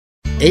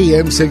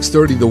AM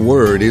 630 The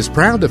Word is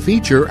proud to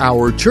feature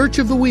our Church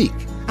of the Week.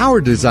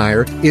 Our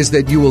desire is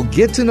that you will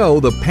get to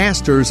know the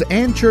pastors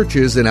and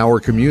churches in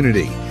our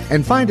community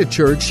and find a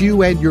church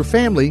you and your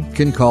family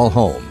can call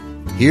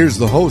home. Here's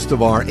the host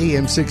of our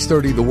AM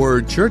 630 The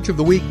Word Church of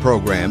the Week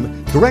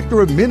program,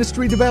 Director of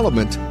Ministry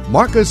Development,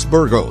 Marcus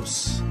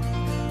Burgos.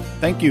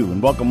 Thank you,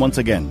 and welcome once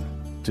again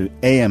to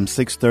AM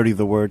 630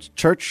 The Word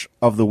Church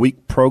of the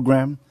Week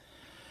program.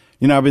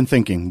 You know, I've been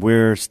thinking,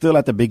 we're still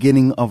at the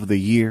beginning of the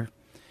year,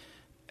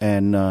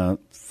 and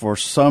for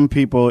some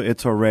people,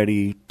 it's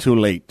already too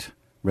late.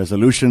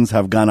 Resolutions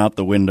have gone out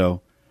the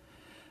window,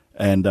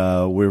 and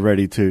we're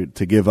ready to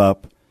give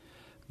up.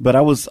 But I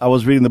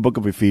was reading the book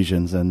of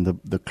Ephesians, and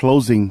the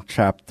closing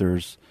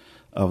chapters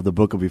of the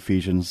book of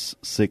Ephesians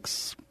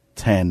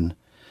 6:10,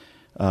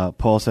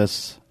 Paul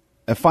says,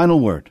 a final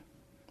word,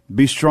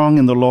 be strong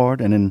in the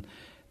Lord and in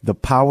the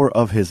power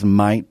of his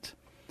might.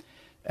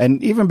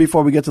 And even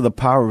before we get to the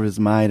power of his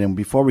might, and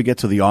before we get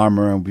to the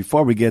armor, and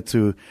before we get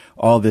to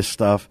all this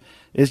stuff,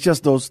 it's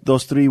just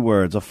those three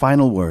words, a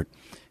final word.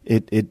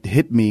 It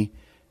hit me,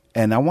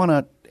 and I want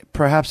to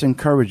perhaps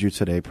encourage you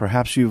today.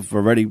 Perhaps you've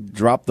already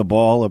dropped the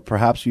ball, or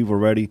perhaps you've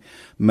already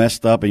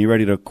messed up and you're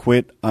ready to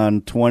quit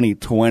on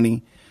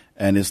 2020,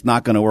 and it's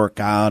not going to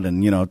work out,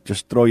 and, you know,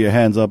 just throw your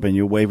hands up and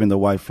you're waving the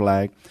white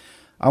flag.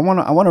 I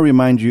want to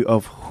remind you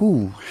of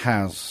who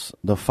has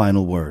the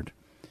final word.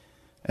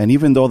 And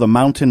even though the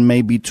mountain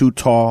may be too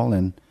tall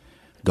and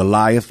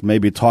Goliath may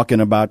be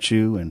talking about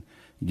you and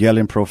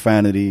yelling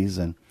profanities,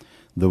 and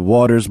the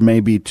waters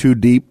may be too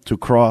deep to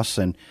cross,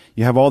 and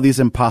you have all these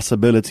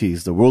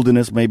impossibilities. The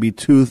wilderness may be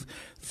too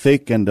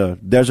thick and the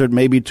desert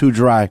may be too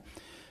dry,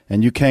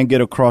 and you can't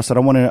get across it. I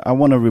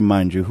want to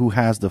remind you who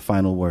has the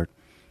final word.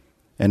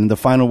 And in the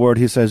final word,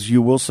 he says, you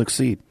will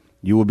succeed.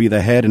 You will be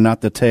the head and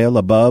not the tail,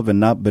 above and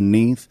not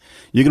beneath.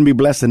 You're going to be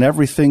blessed in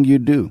everything you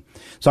do.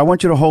 So I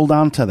want you to hold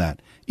on to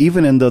that.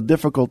 Even in the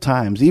difficult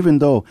times, even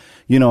though,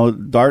 you know,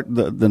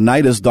 the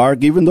night is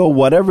dark, even though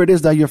whatever it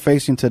is that you're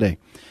facing today,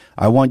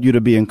 I want you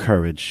to be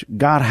encouraged.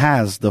 God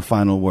has the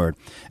final word.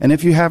 And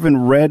if you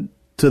haven't read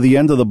to the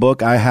end of the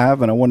book, I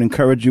have, and I want to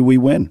encourage you, we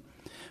win.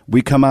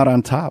 We come out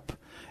on top.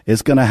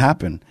 It's going to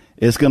happen.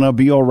 It's going to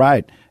be all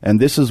right.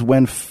 And this is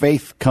when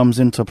faith comes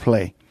into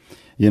play.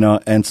 You know,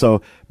 and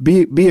so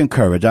be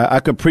encouraged. I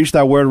could preach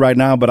that word right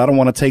now, but I don't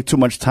want to take too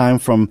much time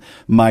from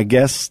my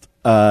guest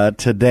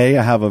today.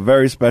 I have a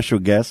very special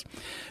guest,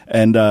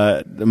 and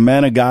the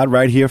man of God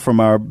right here from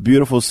our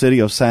beautiful city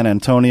of San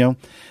Antonio.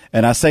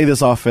 And I say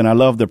this often, I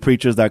love the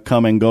preachers that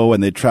come and go,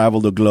 and they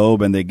travel the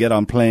globe, and they get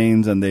on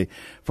planes, and they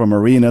from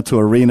arena to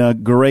arena.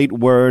 Great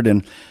word,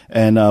 and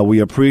we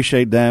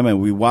appreciate them,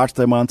 and we watch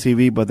them on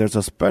TV. But there's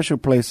a special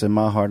place in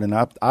my heart, and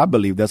I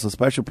believe there's a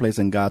special place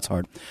in God's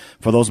heart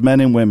for those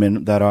men and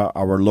women that are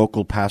our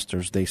local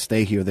pastors. They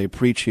stay here, they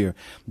preach here,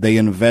 they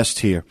invest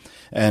here,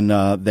 and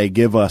they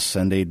give us,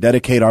 and they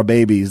dedicate our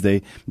babies.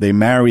 They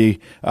marry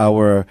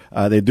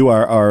they do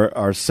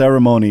our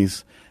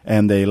ceremonies,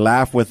 and they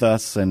laugh with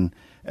us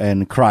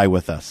and cry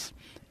with us.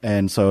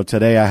 And so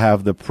today I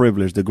have the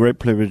great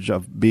privilege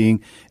of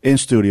being in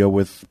studio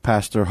with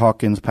Pastor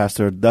Hawkins,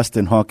 Pastor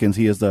Dustin Hawkins.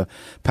 He is the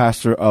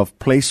pastor of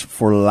Place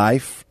for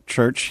Life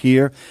Church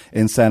here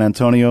in San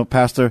Antonio.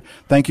 Pastor,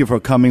 thank you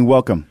for coming.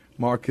 Welcome.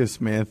 Marcus,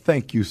 man,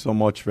 thank you so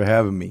much for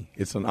having me.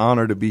 It's an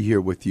honor to be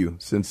here with you,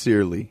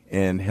 sincerely.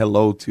 And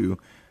hello to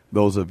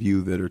those of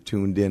you that are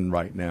tuned in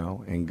right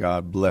now. And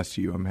God bless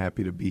you. I'm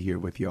happy to be here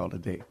with you all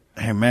today.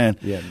 Amen.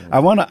 Yeah,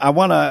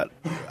 man.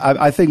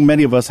 I think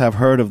many of us have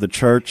heard of the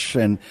church,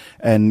 and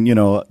you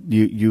know,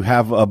 you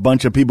have a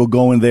bunch of people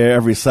going there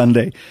every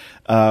Sunday.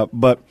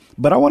 But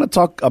I want to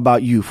talk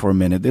about you for a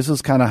minute. This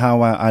is kind of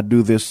how I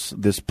do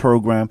this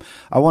program.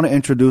 I want to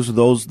introduce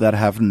those that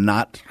have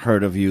not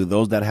heard of you,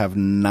 those that have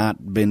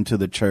not been to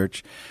the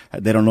church.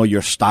 They don't know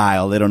your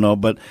style. They don't know,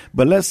 but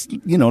let's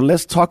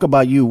talk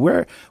about you.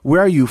 Where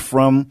are you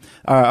from?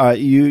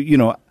 You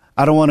know,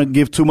 I don't want to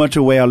give too much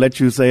away. I'll let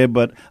you say it,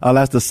 but I'll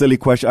ask the silly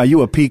question. Are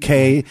you a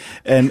PK?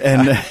 And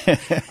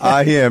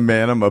I am,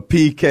 man. I'm a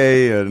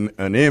PK,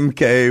 an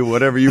MK,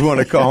 whatever you want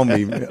to call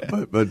me.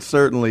 But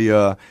certainly,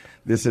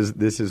 this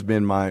has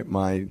been my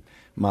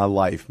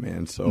life,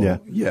 man. So yeah.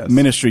 Yes,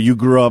 ministry. You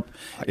grew up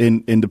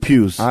in the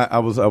pews. I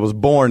was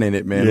born in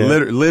it, man. Yeah.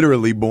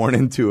 Literally born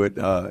into it.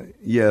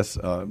 Yes,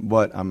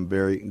 but I'm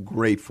very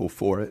grateful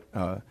for it.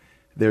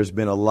 There's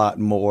been a lot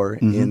more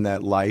in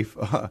that life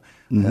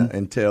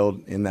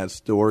entailed in that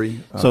story.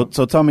 So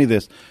tell me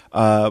this: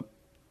 are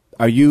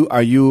you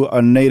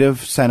a native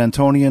San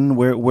Antonian?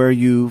 Where are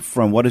you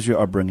from? What is your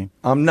upbringing?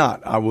 I'm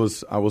not. I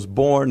was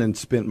born and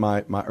spent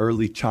my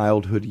early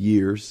childhood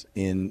years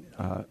in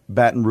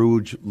Baton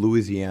Rouge,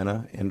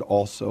 Louisiana, and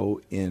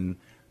also in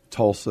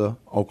Tulsa,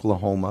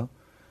 Oklahoma.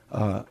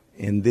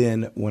 And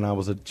then when I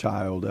was a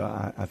child,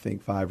 I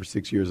think 5 or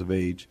 6 years of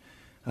age,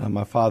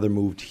 my father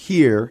moved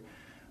here.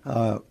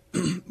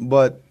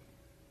 But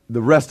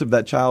the rest of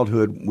that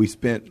childhood we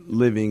spent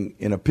living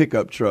in a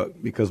pickup truck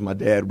because my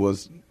dad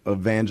was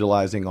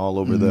evangelizing all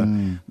over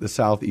the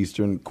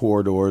southeastern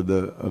corridor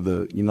of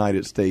the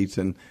United States,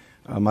 and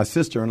My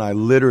sister and I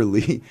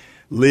literally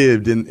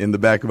lived in the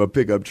back of a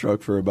pickup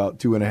truck for about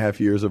 2.5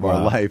 years of our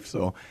life.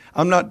 So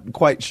I'm not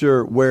quite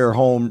sure where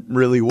home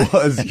really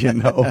was, you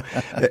know.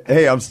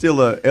 Hey, I'm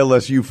still a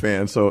LSU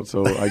fan, so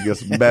I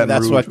guess Baton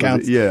That's Rouge what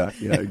counts. Yeah.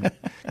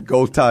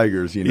 Go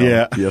Tigers, you know.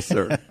 Yeah. Yes,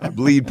 sir. I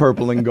bleed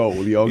purple and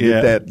gold. Y'all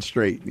get that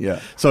straight.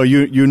 Yeah. So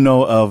you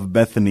know of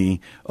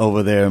Bethany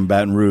over there in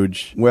Baton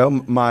Rouge. Well,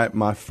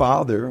 my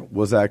father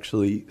was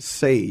actually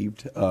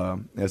saved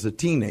as a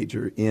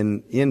teenager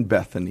in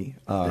Bethany.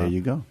 There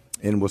you go.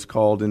 And was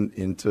called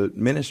into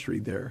ministry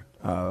there.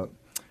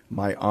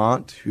 My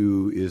aunt,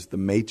 who is the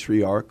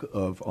matriarch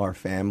of our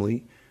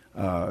family,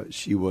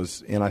 she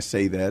was, and I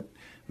say that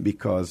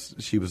because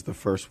she was the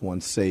first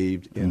one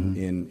saved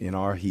in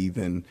our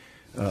heathen,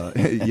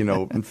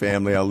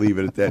 family. I'll leave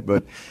it at that.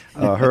 But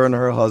her and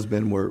her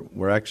husband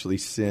were actually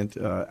sent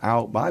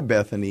out by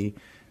Bethany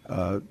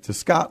to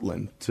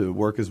Scotland to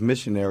work as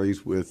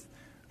missionaries with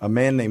a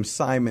man named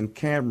Simon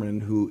Cameron,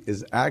 who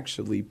is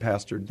actually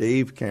Pastor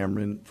Dave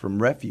Cameron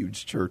from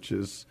Refuge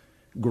Church's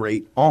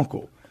great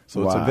uncle.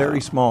 So It's a very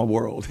small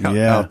world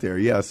out there.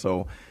 Yeah.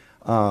 So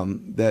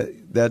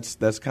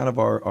that's kind of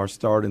our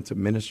start into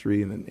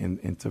ministry and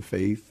into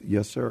faith.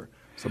 Yes, sir.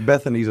 So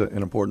Bethany's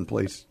an important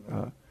place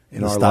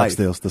in our life.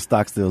 The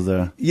Stockstills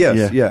there.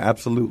 Yes. Yeah.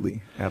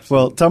 Absolutely.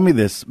 Well, tell me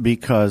this,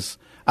 because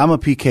I'm a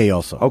PK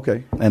also.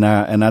 Okay. And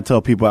I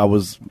tell people I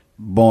was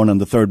born on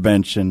the third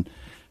bench, and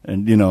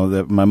you know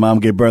that my mom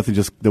gave birth, and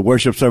just the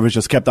worship service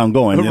just kept on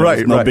going. Right,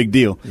 it's no right. big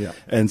deal. Yeah.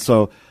 And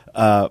so,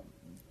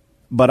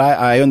 but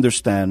I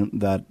understand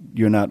that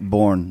you're not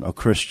born a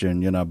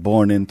Christian. You're not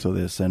born into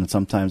this, and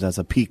sometimes as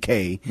a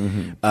PK,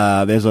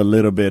 there's a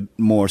little bit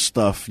more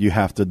stuff you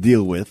have to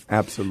deal with.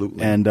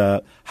 Absolutely. And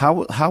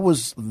how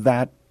was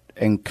that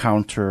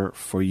encounter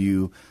for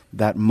you?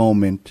 That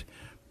moment.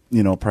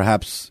 You know,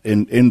 perhaps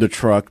in the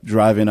truck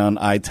driving on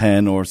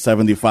I-10 or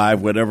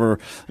 75, whatever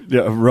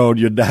road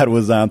your dad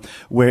was on,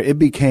 where it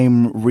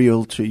became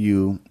real to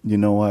you. You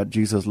know what?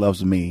 Jesus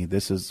loves me.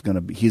 He's going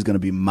to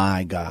be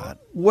my God.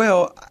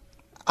 Well,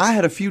 I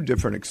had a few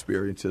different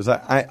experiences.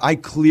 I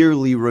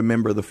clearly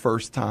remember the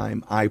first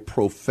time I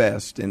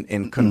professed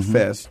and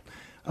confessed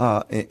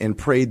and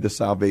prayed the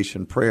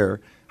salvation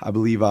prayer. I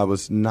believe I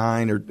was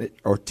 9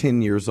 or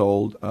 10 years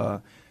old.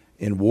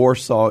 In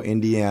Warsaw,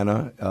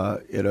 Indiana,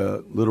 at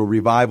a little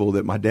revival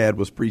that my dad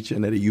was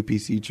preaching at a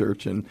UPC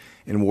church in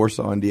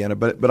Warsaw, Indiana.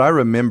 But I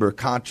remember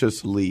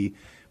consciously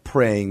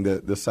praying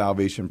the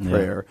salvation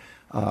prayer.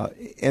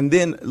 And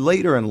then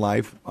later in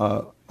life,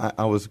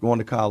 I was going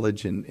to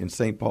college in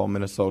St. Paul,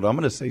 Minnesota. I'm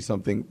going to say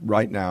something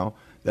right now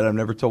that I've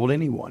never told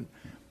anyone.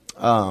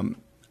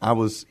 I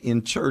was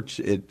in church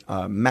at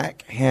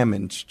Mac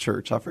Hammond's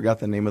church. I forgot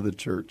the name of the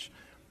church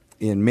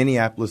in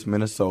Minneapolis,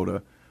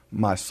 Minnesota,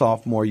 my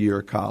sophomore year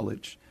of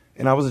college.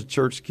 And I was a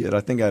church kid.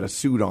 I think I had a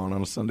suit on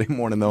a Sunday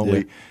morning, the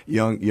only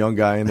young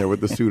guy in there with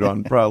the suit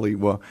on, probably.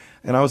 Well,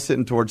 and I was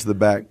sitting towards the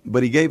back.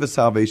 But he gave a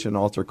salvation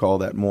altar call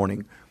that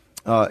morning.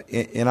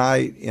 And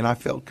I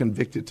felt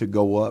convicted to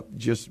go up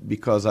just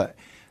because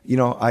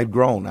I'd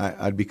grown.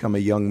 I'd become a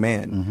young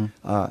man.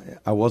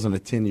 I wasn't a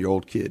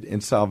 10-year-old kid.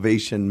 And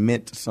salvation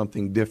meant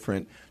something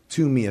different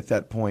to me at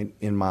that point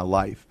in my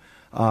life.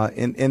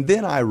 And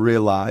then I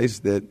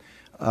realized that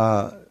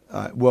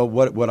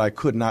what I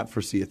could not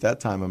foresee at that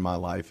time in my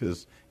life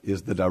is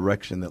the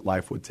direction that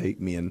life would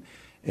take me, and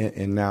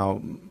now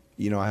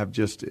I have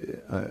just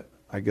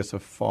I guess a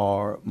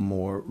far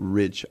more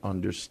rich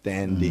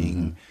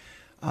understanding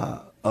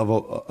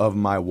of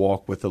my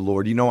walk with the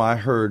Lord. I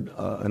heard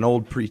an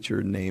old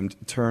preacher named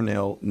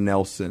Turnell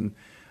Nelson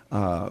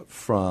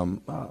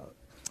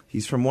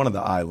he's from one of the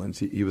islands.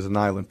 He was an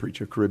island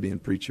preacher, Caribbean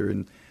preacher,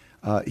 and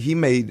he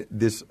made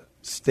this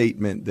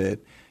statement that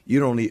you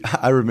don't need.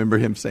 I remember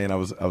him saying, I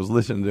was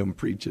listening to him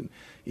preaching.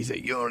 He said,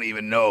 "You don't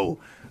even know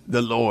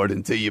the Lord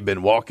until you've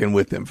been walking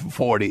with Him for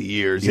 40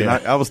 years." Yeah.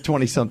 And I was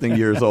 20-something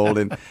years old,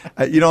 and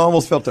I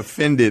almost felt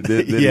offended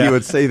that he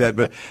would say that.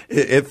 But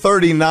at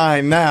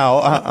 39 now,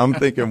 I'm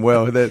thinking,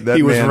 well, that he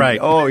man, was right.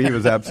 Oh, he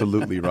was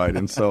absolutely right.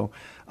 And so,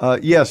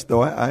 yes,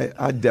 though,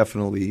 I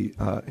definitely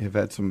have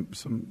had some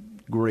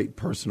great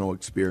personal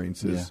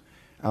experiences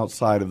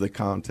outside of the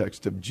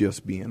context of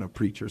just being a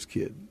preacher's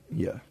kid.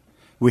 Yeah.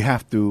 We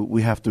have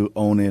to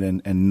own it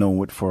and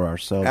know it for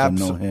ourselves and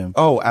know Him.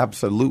 Oh,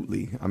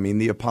 absolutely. I mean,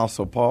 the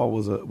Apostle Paul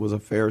was a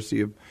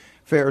Pharisee of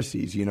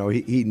Pharisees.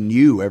 He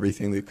knew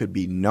everything that could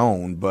be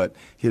known, but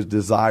his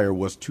desire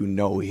was to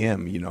know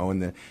Him.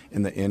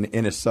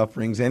 In his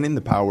sufferings and in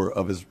the power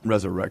of His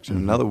resurrection.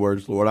 In other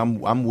words, Lord,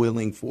 I'm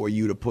willing for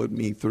You to put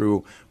me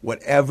through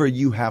whatever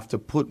You have to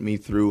put me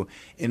through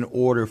in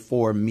order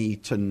for me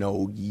to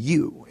know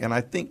You. And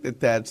I think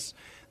that's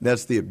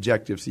the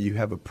objective. So you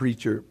have a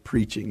preacher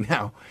preaching.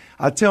 Now,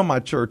 I tell my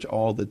church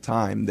all the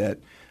time that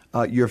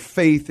your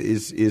faith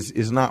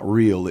is not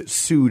real. It's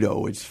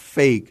pseudo. It's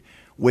fake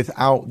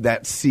without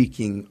that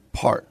seeking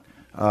part.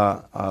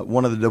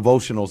 One of the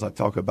devotionals I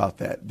talk about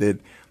that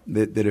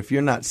if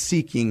you're not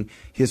seeking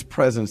His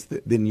presence,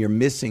 then you're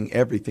missing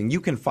everything. You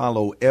can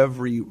follow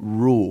every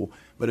rule,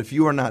 But if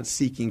you are not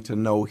seeking to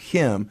know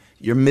him,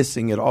 you're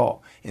missing it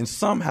all. And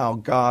somehow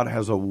God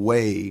has a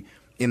way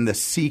in the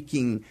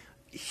seeking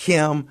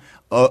him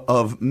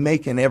of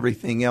making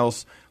everything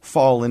else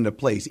fall into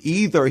place.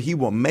 Either he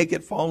will make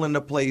it fall into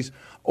place,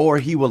 or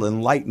he will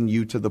enlighten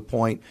you to the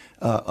point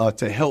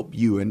to help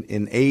you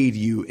and aid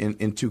you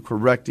into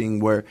correcting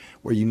where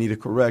you need to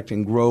correct,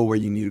 and grow where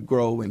you need to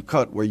grow, and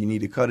cut where you need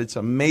to cut. It's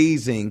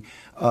amazing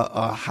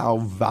how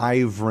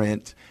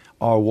vibrant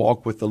our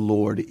walk with the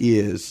Lord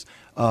is,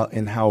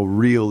 and how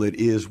real it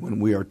is when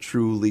we are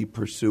truly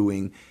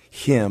pursuing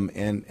him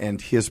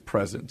and his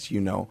presence,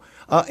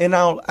 And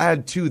I'll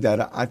add to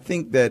that, I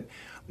think that,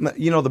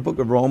 the book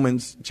of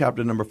Romans,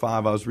 chapter number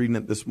 5, I was reading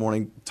it this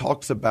morning,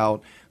 talks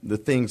about the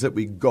things that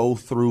we go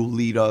through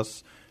lead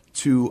us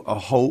to a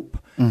hope.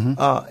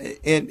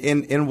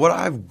 Mm-hmm. And what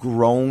I've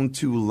grown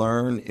to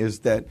learn is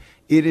that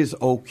it is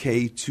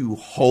okay to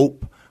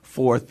hope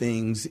for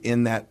things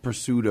in that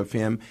pursuit of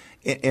him.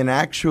 And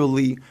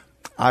actually,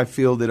 I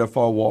feel that if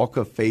our walk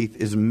of faith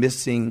is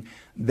missing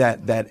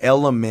that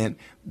element,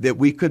 that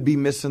we could be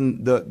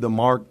missing the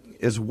mark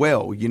as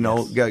well.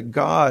 Yes.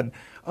 God,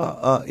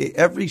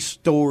 every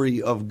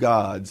story of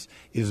God's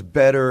is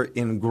better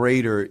and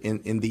greater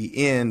in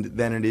the end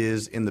than it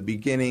is in the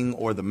beginning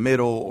or the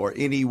middle or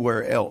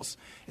anywhere else.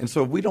 And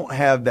so if we don't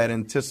have that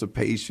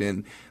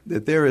anticipation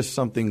that there is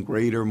something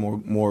greater,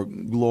 more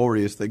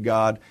glorious that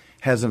God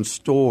has in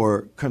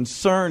store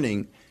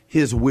concerning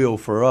his will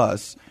for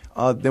us,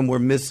 then we're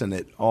missing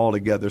it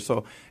altogether.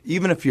 So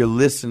even if you're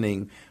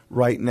listening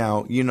right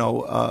now,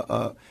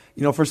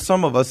 for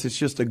some of us, it's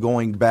just a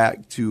going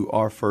back to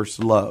our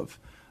first love,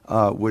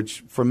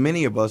 which for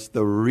many of us,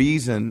 the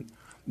reason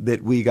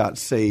that we got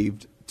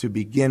saved to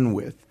begin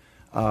with,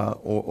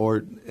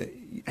 or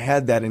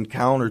had that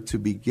encounter to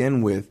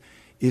begin with,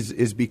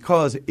 is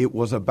because it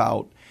was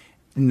about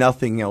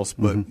nothing else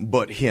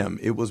but him.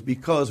 It was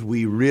because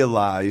we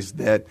realized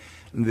that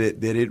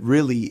it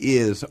really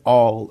is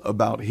all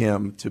about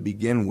him to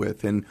begin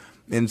with.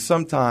 And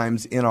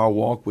sometimes in our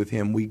walk with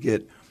him, we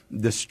get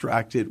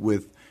distracted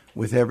with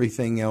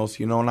everything else,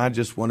 and I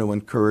just want to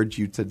encourage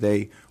you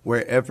today,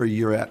 wherever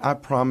you're at, I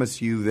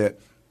promise you that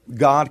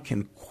God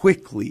can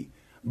quickly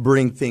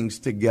bring things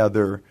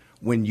together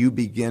when you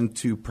begin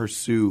to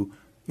pursue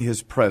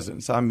his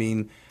presence. I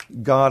mean,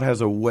 God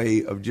has a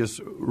way of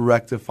just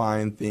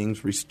rectifying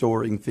things,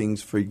 restoring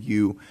things for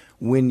you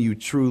when you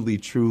truly,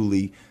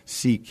 truly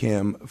seek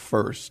him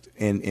first,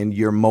 and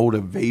your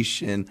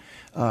motivation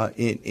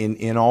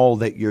in all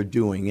that you're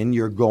doing, in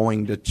your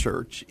going to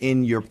church,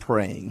 in your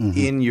praying,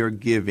 in your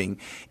giving,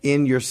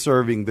 in your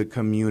serving the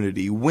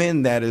community.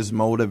 When that is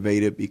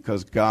motivated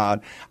because,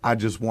 God, I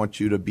just want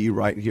you to be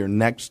right here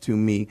next to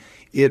me,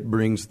 it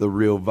brings the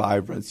real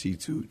vibrancy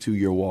to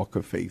your walk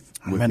of faith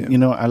with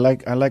him. I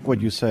like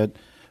what you said,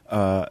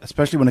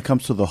 especially when it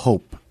comes to the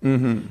hope,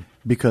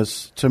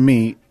 because to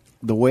me,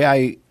 the way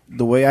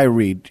I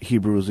read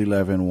Hebrews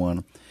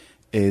 11:1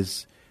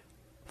 is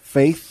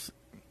faith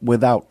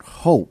without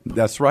hope.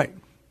 That's right.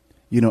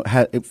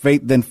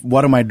 Faith, then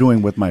what am I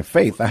doing with my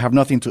faith? I have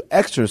nothing to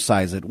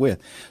exercise it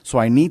with. So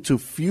I need to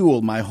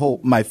fuel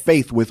my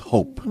faith with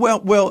hope.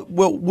 Well,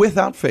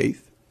 without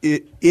faith,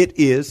 it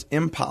is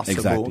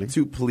impossible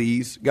to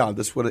please God.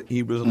 That's what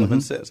Hebrews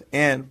 11 says.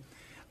 And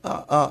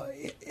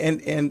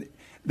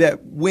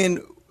that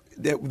when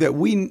that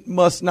we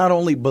must not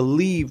only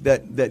believe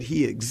that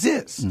he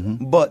exists,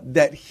 but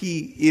that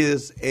he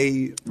is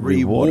a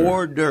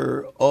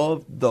rewarder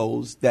of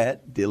those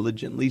that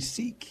diligently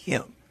seek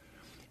him.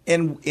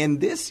 And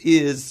this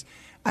is,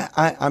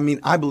 I mean,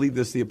 I believe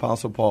this is the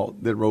Apostle Paul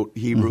that wrote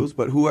Hebrews,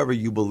 but whoever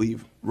you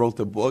believe wrote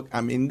the book.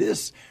 I mean,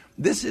 this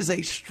is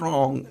a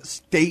strong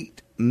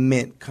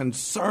statement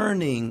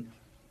concerning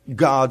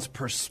God's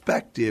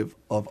perspective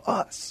of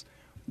us.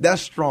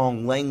 That's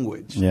strong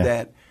language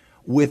that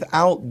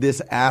without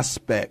this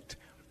aspect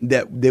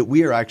that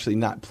we are actually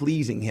not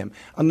pleasing him.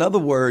 In other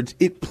words,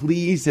 it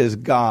pleases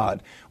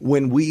God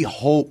when we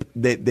hope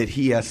that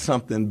he has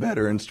something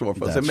better in store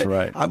for us. That's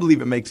right. I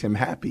believe it makes him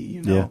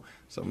happy, Yeah.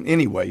 So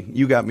anyway,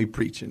 you got me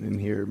preaching in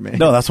here, man.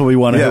 No, that's what we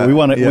want to hear.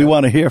 We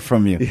want to hear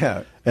from you.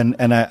 Yeah.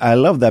 And I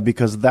love that,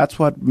 because that's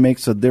what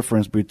makes a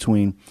difference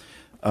between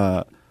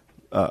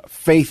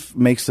faith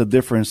makes a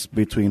difference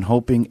between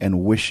hoping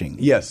and wishing.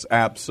 Yes,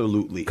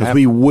 absolutely. Because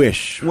we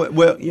wish.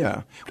 Well,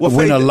 yeah. Well,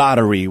 win a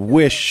lottery,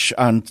 wish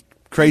on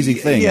crazy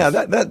things. Yeah,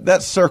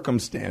 that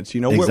circumstance.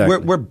 Exactly.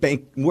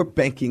 We're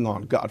banking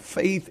on God.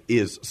 Faith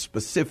is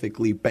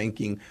specifically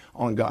banking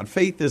on God.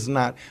 Faith is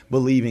not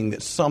believing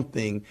that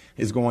something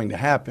is going to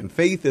happen.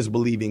 Faith is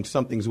believing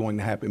something's going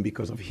to happen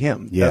because of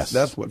him. Yes.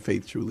 That's what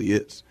faith truly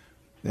is.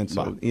 And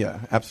so, yeah,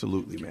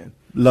 absolutely, man.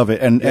 Love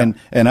it. And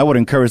I would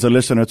encourage the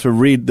listener to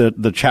read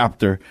the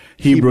chapter,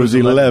 Hebrews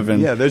 11.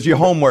 Yeah, there's your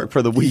homework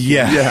for the week.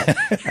 Yeah,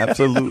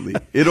 absolutely.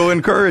 It'll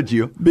encourage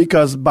you.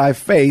 Because by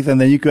faith,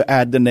 and then you could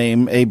add the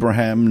name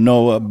Abraham,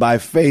 Noah, by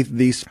faith,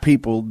 these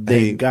people,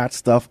 they got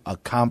stuff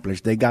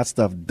accomplished. They got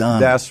stuff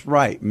done. That's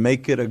right.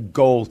 Make it a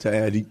goal to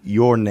add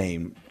your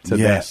name to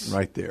Yes. that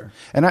right there.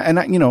 And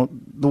I, you know,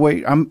 the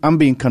way I'm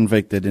being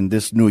convicted in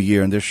this new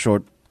year, in this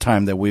short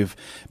time that we've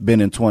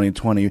been in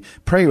 2020,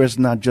 prayer is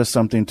not just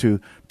something to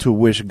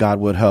wish God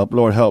would help.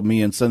 Lord, help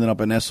me, and sending up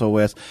an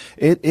SOS.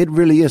 It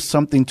really is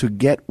something to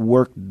get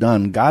work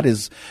done. God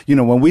is, you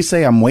know, when we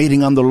say I'm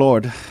waiting on the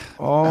Lord,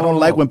 I don't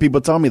like when people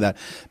tell me that,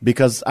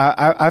 because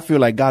I feel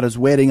like God is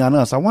waiting on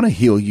us. I want to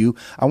heal you.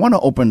 I want to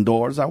open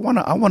doors. I want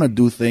to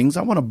do things.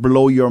 I want to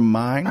blow your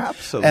mind.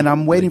 Absolutely. And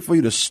I'm waiting for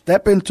you to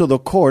step into the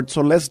court.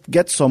 So let's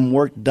get some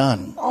work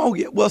done. Oh,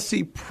 yeah. Well,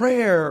 see,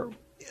 prayer,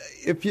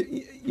 if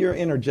you're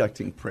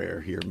interjecting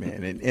prayer here,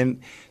 man.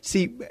 And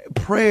see,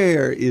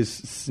 prayer is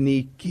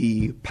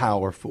sneaky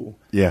powerful.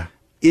 Yeah.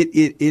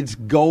 It's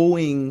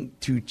going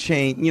to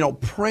change. You know,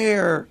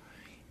 prayer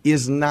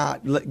is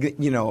not,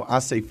 you know, I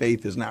say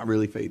faith is not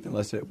really faith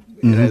unless it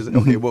has,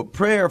 okay, well,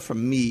 prayer for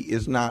me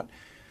is not,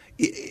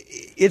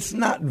 it's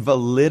not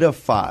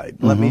validified.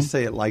 Let me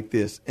say it like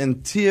this,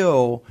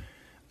 until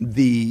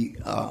the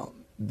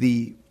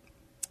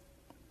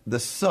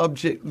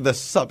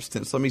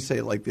substance, let me say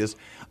it like this,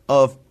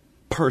 of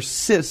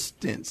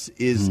persistence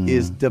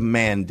is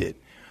demanded.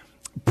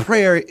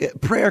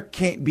 Prayer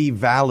can't be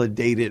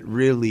validated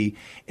really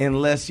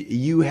unless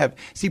you have,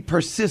 see,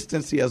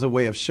 persistency as a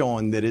way of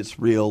showing that it's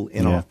real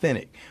and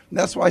authentic.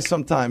 That's why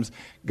sometimes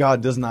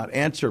God does not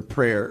answer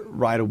prayer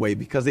right away,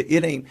 because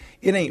it ain't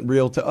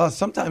real to us.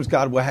 Sometimes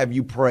God will have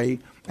you pray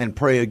and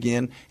pray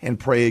again and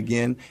pray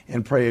again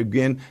and pray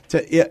again,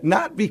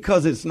 not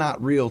because it's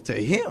not real to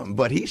him,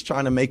 but he's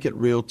trying to make it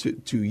real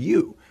to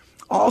you.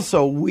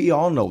 Also, we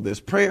all know this.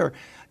 Prayer,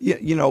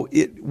 you know,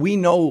 we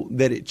know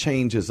that it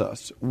changes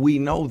us. We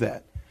know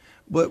that.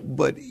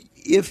 But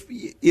if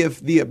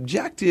the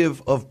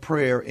objective of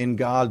prayer in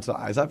God's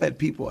eyes, I've had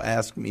people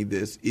ask me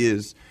this,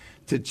 is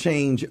to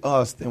change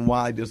us, then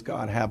why does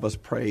God have us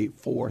pray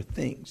for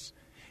things?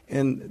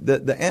 And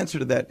the answer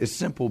to that is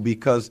simple,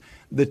 because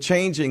the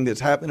changing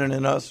that's happening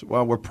in us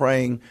while we're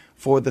praying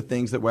for the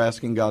things that we're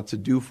asking God to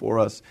do for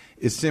us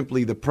is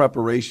simply the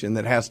preparation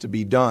that has to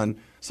be done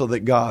so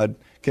that God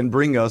can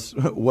bring us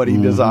what he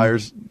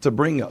desires to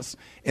bring us.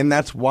 And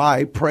that's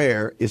why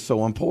prayer is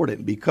so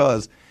important,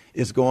 because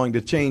it's going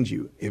to change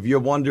you. If you're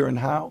wondering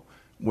how,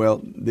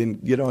 well, then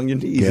get on your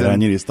knees. Get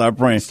on your knees. Start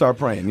praying. Start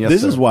praying. Yes,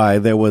 this sir. is why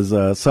there was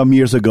some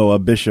years ago a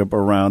bishop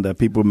around that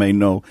people may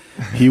know.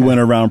 He went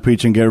around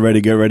preaching, get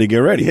ready, get ready, get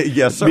ready.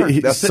 Yes, sir.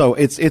 That's so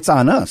it's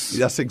on us.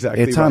 That's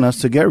exactly It's right. on us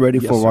to get ready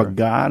Yes, for sir. what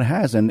God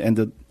has.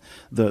 And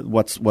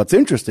what's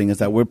interesting is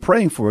that we're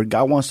praying for it.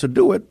 God wants to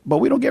do it, but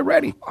we don't get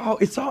ready. Oh,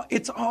 it's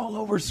all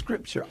over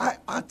Scripture.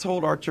 I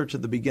told our church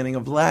at the beginning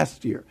of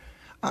last year,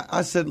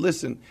 I said,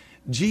 listen,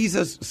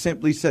 Jesus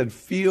simply said,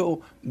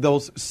 feel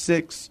those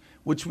six,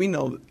 which we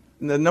know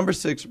the number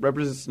 6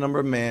 represents the number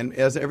of man,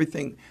 has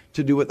everything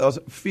to do with us.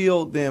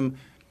 Feel them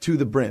to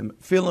the brim.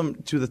 Fill them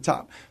to the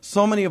top.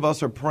 So many of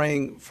us are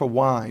praying for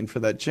wine, for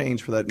that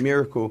change, for that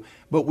miracle,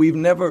 but we've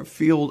never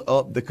filled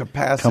up the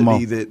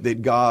capacity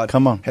that God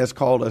has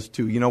called us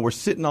to. You know, we're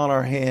sitting on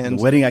our hands.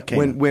 The wedding at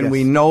Cana. When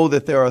we know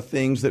that there are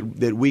things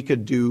that we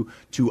could do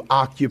to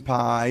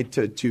occupy,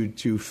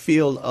 to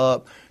fill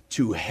up,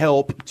 to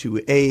help,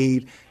 to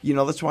aid. You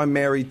know, that's why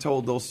Mary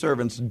told those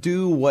servants,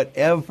 do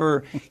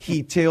whatever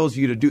he tells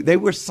you to do. They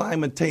were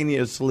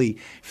simultaneously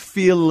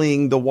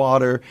filling the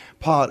water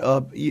pot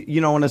up,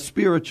 you know, in a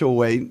spiritual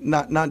way,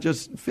 not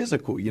just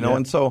physical, you know. Yeah.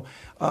 And so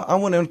I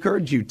want to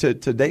encourage you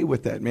today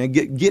with that, man.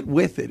 Get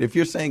with it. If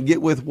you're saying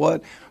get with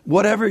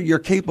whatever you're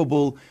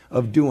capable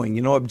of doing,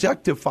 you know,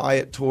 objectify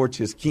it towards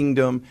his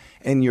kingdom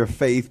and your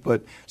faith,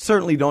 but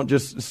certainly don't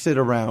just sit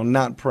around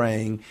not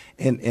praying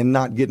and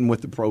not getting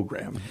with the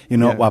program. You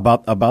know,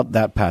 about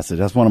that passage,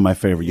 that's one of my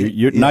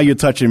favorite. Now you're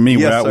touching me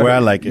where I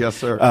like it. Yes,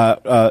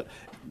 sir.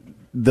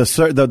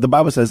 The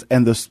Bible says,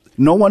 and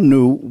no one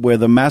knew where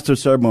the master of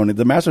ceremony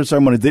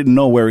didn't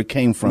know where it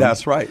came from.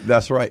 That's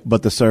right.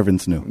 But the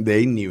servants knew.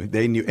 They knew.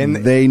 And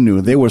they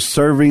knew. They were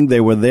serving. They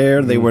were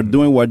there. They were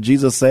doing what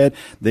Jesus said.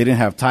 They didn't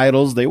have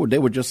titles. They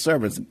were just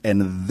servants.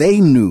 And they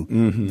knew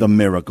the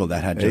miracle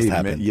that had just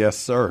happened. Yes,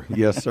 sir.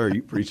 Yes, sir.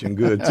 You preaching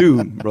good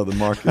too, Brother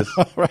Marcus.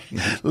 All right.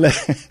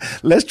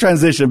 Let's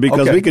transition,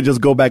 because we could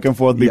just go back and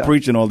forth,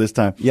 preaching all this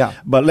time. Yeah.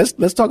 But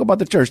let's talk about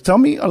the church. Tell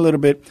me a little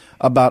bit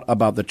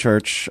about the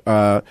church,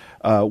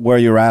 where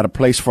you're at, a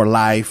place for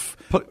life.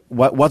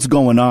 What's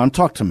going on?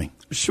 Talk to me.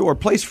 Sure.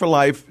 Place for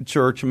Life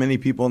Church, many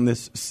people in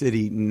this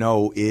city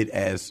know it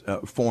as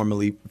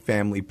formerly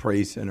Family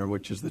Praise Center,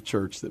 which is the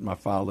church that my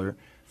father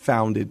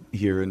founded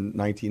here in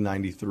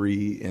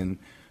 1993. In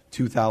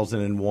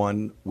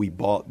 2001, we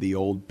bought the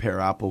old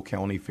Paraapple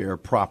County Fair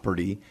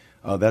property.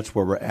 That's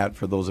where we're at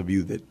for those of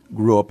you that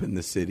grew up in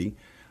the city.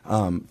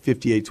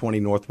 5820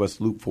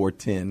 Northwest Loop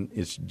 410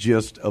 is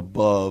just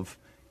above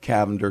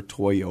Cavender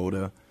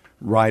Toyota,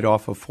 right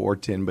off of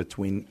 410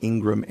 between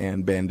Ingram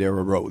and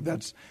Bandera Road.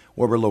 That's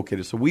where we're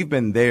located. So we've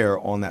been there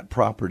on that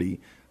property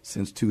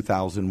since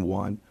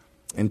 2001.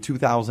 In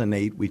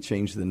 2008, we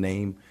changed the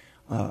name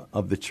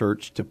of the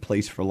church to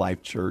Place for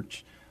Life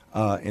Church.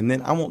 And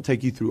then I won't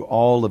take you through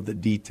all of the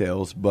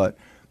details, but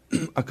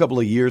a couple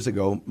of years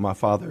ago, my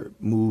father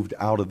moved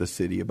out of the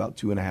city about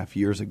 2.5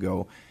 years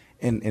ago.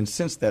 And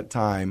since that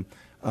time,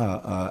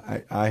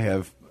 I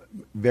have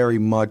very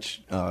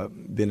much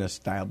been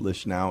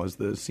established now as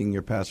the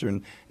senior pastor,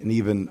 and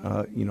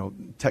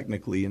even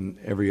technically in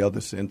every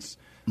other sense,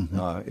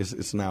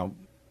 it's now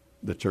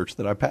the church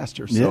that I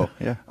pastor. So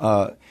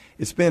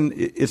it's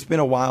been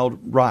a wild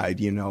ride.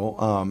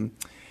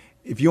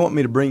 If you want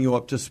me to bring you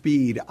up to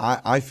speed,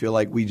 I feel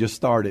like we just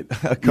started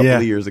a couple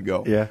of years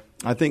ago. Yeah.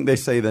 I think they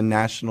say the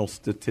national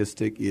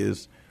statistic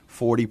is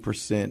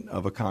 40%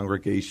 of a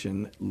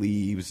congregation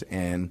leaves,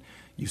 and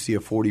you see a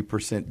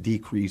 40%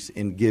 decrease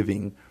in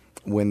giving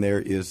when there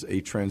is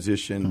a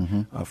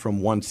transition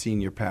from one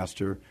senior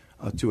pastor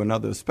to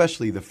another,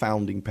 especially the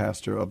founding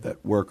pastor of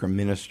that work or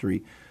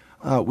ministry.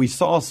 We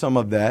saw some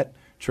of that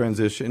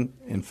transition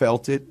and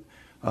felt it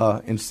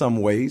in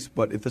some ways,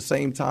 but at the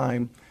same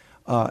time,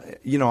 I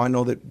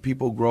know that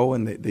people grow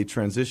and they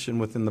transition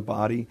within the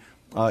body,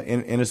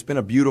 and it's been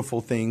a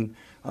beautiful thing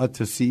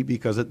to see,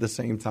 because at the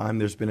same time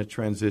there's been a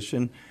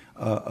transition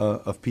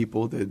of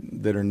people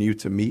that are new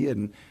to me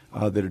and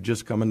that are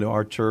just coming to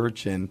our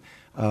church and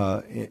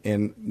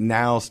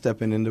now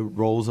stepping into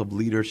roles of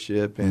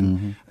leadership,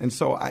 and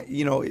so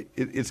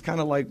it's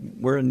kind of like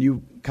we're a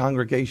new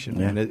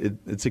congregation, and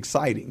it's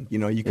exciting.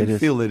 You can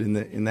feel it in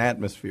the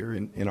atmosphere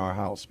in our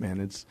house, man.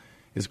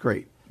 It's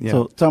great. Yeah.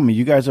 So tell me,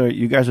 you guys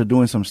are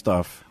doing some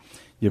stuff.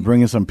 You're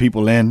bringing some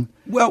people in.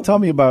 Well, tell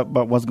me about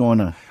what's going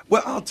on.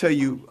 Well, I'll tell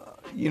you.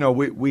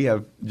 We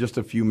have just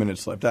a few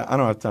minutes left. I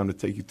don't have time to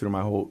take you through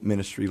my whole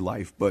ministry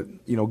life, but,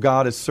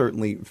 God has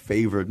certainly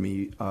favored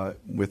me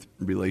with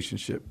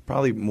relationship,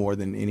 probably more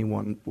than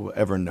anyone will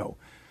ever know.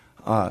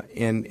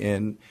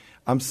 And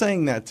I'm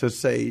saying that to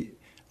say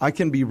I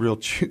can be real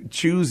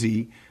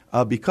choosy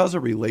because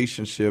of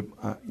relationship,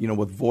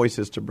 with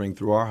voices to bring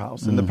through our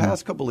house. In the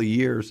past couple of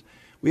years,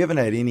 we haven't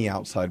had any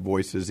outside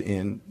voices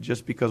in,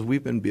 just because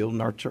we've been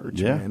building our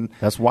church. Yeah, man.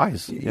 That's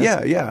wise.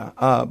 Yeah.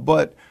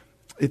 But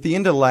at the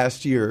end of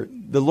last year,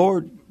 the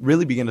Lord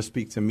really began to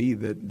speak to me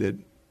that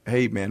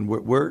hey, man,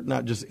 we're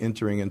not just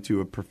entering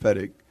into a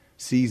prophetic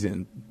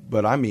season,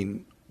 but I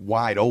mean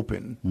wide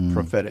open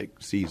prophetic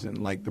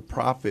season. Like, the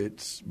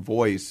prophet's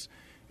voice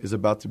is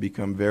about to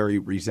become very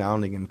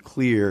resounding and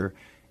clear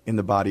in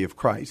the body of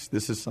Christ.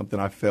 This is something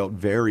I felt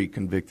very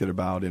convicted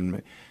about,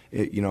 and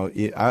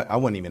I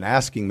wasn't even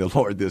asking the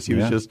Lord this. He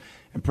was just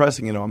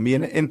impressing it on me,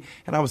 and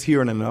I was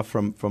hearing enough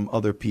from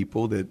other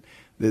people that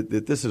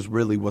this is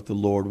really what the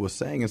Lord was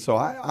saying. And so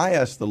I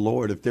asked the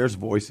Lord, if there's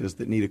voices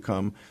that need to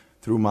come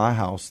through my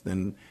house,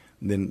 then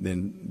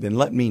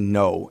let me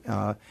know.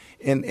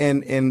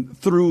 And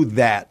through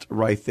that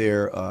right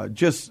there,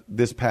 just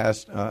this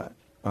past a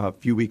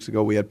few weeks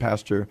ago, we had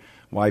Pastor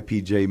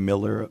YPJ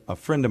Miller, a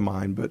friend of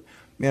mine, but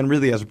man,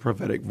 really has a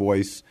prophetic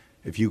voice.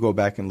 If you go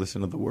back and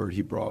listen to the word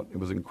he brought, it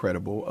was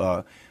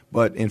incredible.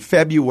 But in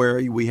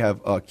February, we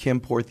have Kim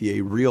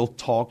Porthier. Real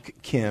Talk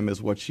Kim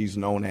is what she's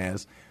known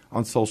as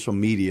on social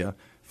media.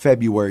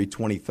 February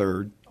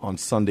 23rd on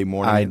Sunday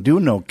morning. I do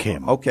know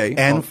Kim. Okay.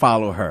 And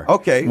follow her.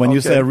 Okay. When you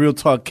said Real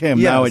Talk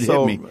Kim, now it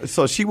hit me.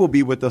 So she will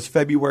be with us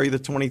February the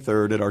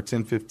 23rd at our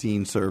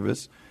 10:15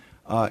 service.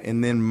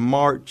 And then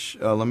March,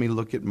 let me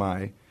look at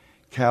my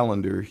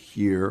calendar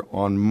here.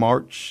 On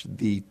March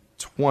the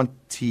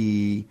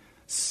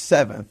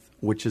 27th,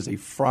 which is a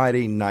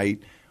Friday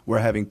night, we're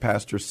having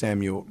Pastor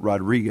Samuel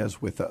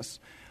Rodriguez with us.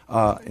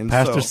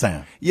 Pastor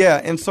Sam.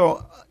 Yeah, and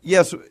so,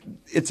 yes,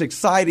 it's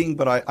exciting,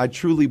 but I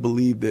truly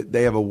believe that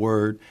they have a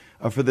word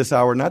for this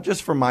hour, not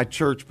just for my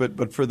church,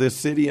 but for this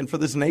city and for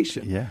this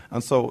nation. Yeah.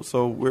 And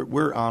so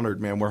we're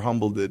honored, man. We're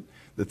humbled that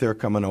they're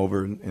coming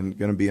over and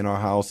going to be in our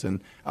house.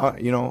 And,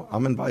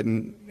 I'm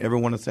inviting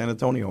everyone in San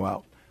Antonio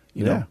out.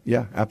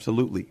 Yeah,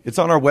 absolutely. It's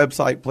on our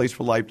website,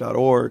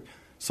 placeforlife.org,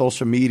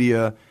 social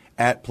media,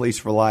 at Place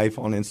for Life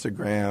on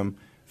Instagram,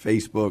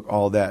 Facebook,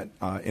 all that.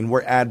 And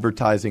we're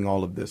advertising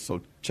all of this,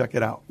 so check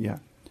it out. Yeah.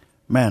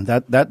 Man,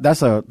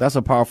 that's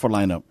a powerful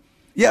lineup.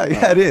 Yeah,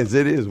 it is.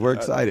 It is. We're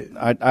excited.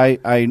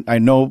 I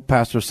know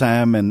Pastor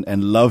Sam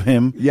and love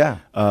him. Yeah.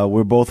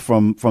 We're both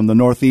from the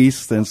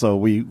Northeast, and so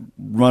we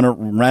ran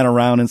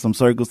around in some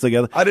circles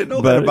together. I didn't know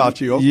that about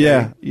you.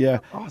 Okay. Yeah.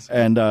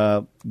 Awesome.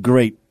 And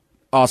great,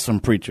 awesome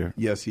preacher.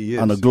 Yes, he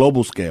is. On a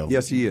global scale.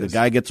 Yes, he is. The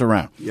guy gets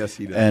around. Yes,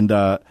 he does. And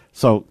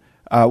so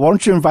why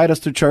don't you invite us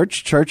to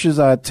church? Church is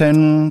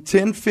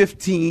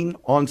 10:15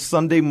 on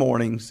Sunday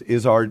mornings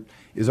is our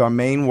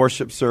main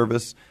worship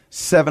service.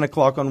 7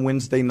 o'clock on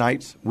Wednesday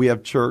nights, we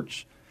have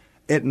church.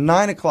 At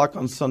 9 o'clock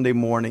on Sunday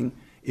morning,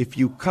 if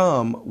you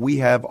come, we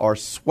have our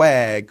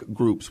swag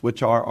groups,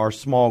 which are our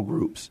small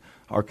groups,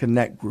 our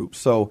connect groups.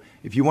 So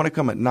if you want to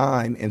come at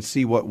 9 and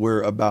see what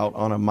we're about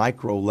on a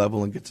micro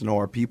level and get to know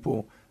our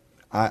people,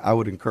 I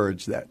would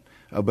encourage that.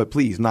 But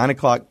please, 9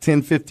 o'clock,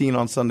 10:15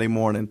 on Sunday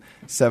morning,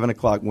 7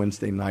 o'clock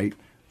Wednesday night.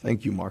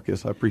 Thank you,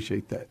 Marcus. I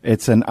appreciate that.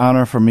 It's an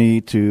honor for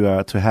me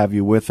to have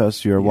you with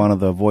us. You're one of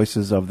the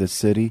voices of this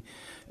city,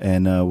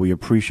 and we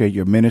appreciate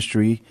your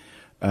ministry.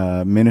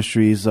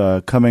 Ministries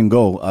come and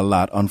go a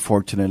lot,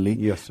 unfortunately.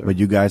 Yes, sir. But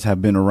you guys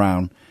have been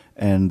around,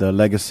 and the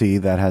legacy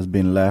that has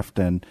been left,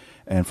 and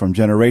from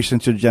generation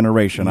to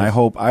generation. Yes.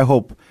 I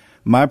hope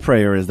my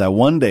prayer is that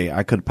one day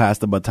I could pass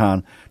the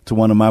baton to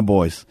one of my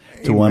boys,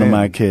 to Amen. One of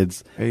my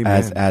kids,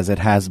 Amen. As it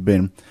has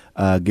been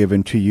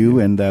given to you,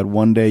 and that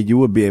one day you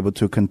will be able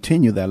to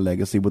continue that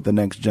legacy with the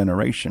next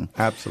generation.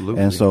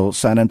 Absolutely. And so,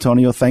 San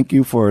Antonio, thank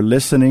you for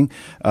listening.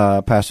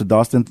 Pastor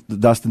Dustin,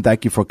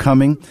 thank you for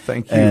coming.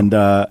 Thank you. And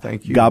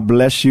thank you. God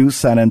bless you,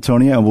 San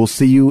Antonio, and we'll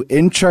see you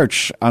in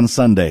church on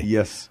Sunday.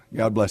 Yes.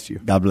 God bless you.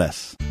 God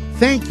bless.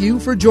 Thank you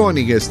for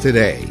joining us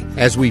today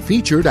as we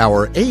featured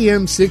our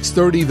AM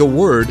 630 The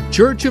Word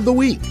Church of the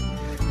Week.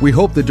 We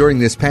hope that during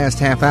this past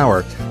half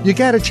hour, you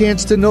got a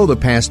chance to know the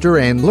pastor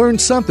and learn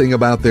something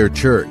about their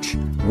church.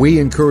 We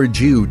encourage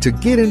you to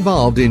get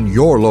involved in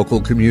your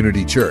local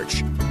community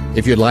church.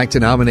 If you'd like to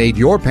nominate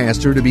your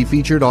pastor to be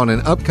featured on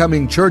an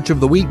upcoming Church of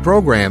the Week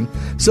program,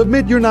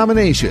 submit your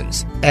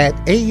nominations at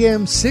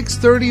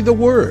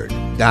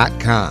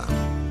am630theword.com.